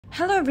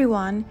Hello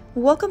everyone,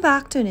 welcome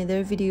back to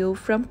another video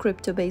from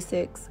Crypto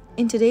Basics.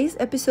 In today's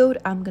episode,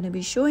 I'm going to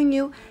be showing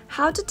you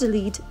how to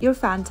delete your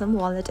Phantom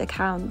wallet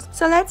account.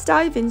 So let's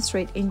dive in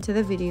straight into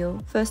the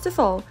video. First of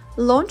all,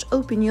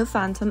 open your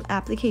Phantom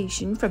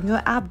application from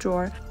your app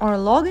drawer or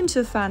log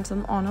into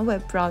Phantom on a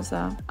web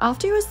browser.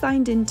 After you're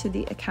signed into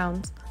the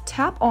account,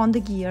 tap on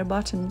the gear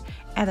button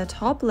at the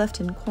top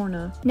left-hand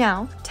corner.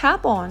 Now,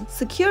 tap on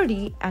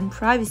Security and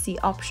Privacy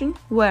option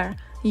where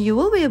you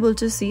will be able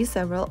to see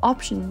several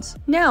options.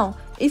 Now,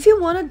 if you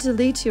want to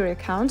delete your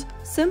account,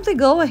 simply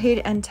go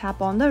ahead and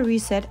tap on the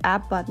Reset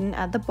App button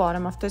at the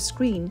bottom of the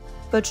screen.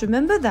 But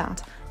remember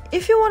that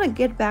if you want to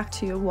get back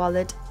to your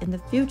wallet in the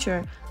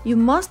future, you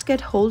must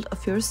get hold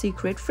of your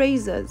secret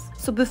phrases.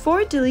 So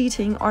before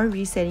deleting or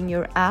resetting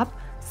your app,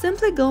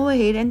 simply go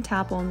ahead and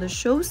tap on the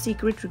Show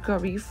Secret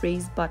Recovery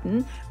Phrase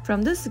button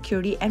from the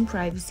Security and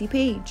Privacy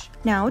page.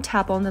 Now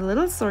tap on the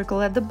little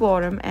circle at the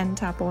bottom and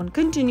tap on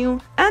Continue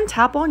and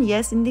tap on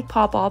Yes in the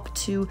pop-up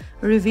to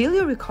reveal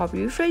your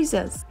recovery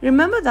phrases.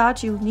 Remember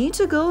that you need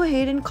to go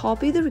ahead and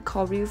copy the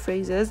recovery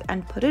phrases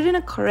and put it in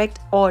a correct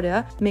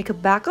order. Make a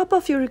backup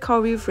of your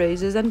recovery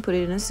phrases and put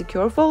it in a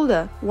secure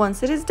folder.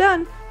 Once it is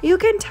done, you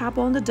can tap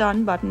on the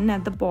Done button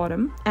at the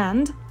bottom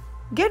and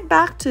get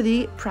back to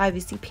the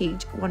privacy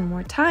page one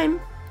more time.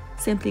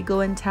 Simply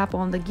go and tap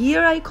on the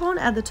gear icon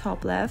at the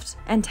top left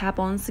and tap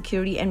on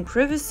Security and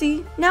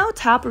Privacy. Now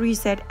tap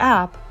Reset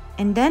App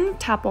and then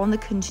tap on the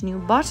Continue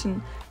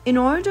button in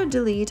order to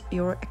delete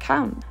your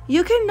account.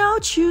 You can now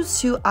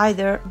choose to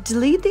either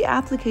delete the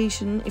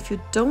application if you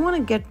don't want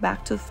to get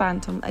back to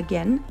Phantom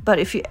again, but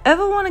if you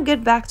ever want to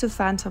get back to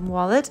Phantom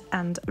wallet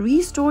and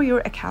restore your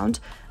account,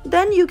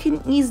 then you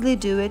can easily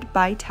do it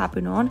by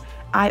tapping on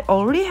I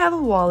already have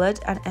a wallet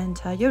and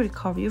enter your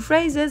recovery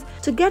phrases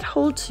to get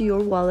hold to your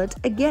wallet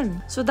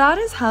again. So that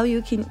is how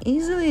you can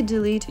easily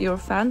delete your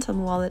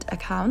Phantom wallet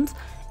account.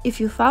 If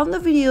you found the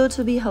video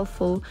to be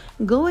helpful,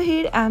 go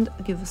ahead and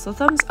give us a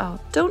thumbs up.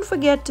 Don't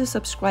forget to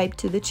subscribe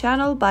to the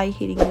channel by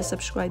hitting the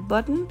subscribe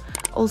button.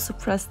 Also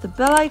press the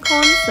bell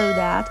icon so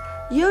that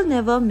you'll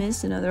never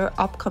miss another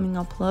upcoming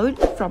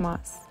upload from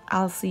us.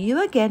 I'll see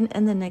you again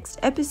in the next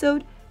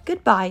episode.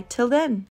 Goodbye till then.